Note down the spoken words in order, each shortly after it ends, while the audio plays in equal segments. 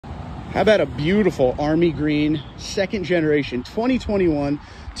How about a beautiful Army Green, second generation, 2021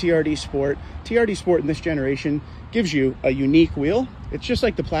 TRD Sport. TRD Sport in this generation gives you a unique wheel. It's just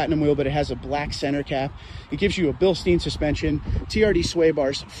like the Platinum wheel, but it has a black center cap. It gives you a Bilstein suspension, TRD sway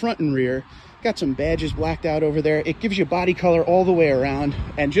bars, front and rear. Got some badges blacked out over there. It gives you body color all the way around.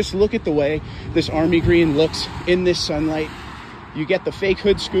 And just look at the way this Army Green looks in this sunlight. You get the fake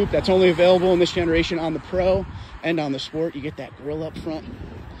hood scoop that's only available in this generation on the Pro and on the Sport. You get that grille up front.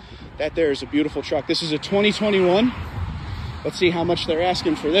 That there is a beautiful truck. This is a 2021. Let's see how much they're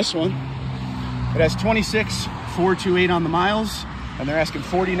asking for this one. It has 26,428 on the miles, and they're asking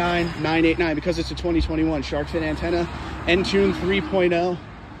 49,989 because it's a 2021. Shark fin antenna, Entune 3.0.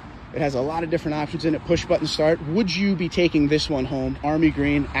 It has a lot of different options in it. Push button start. Would you be taking this one home? Army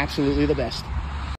Green, absolutely the best.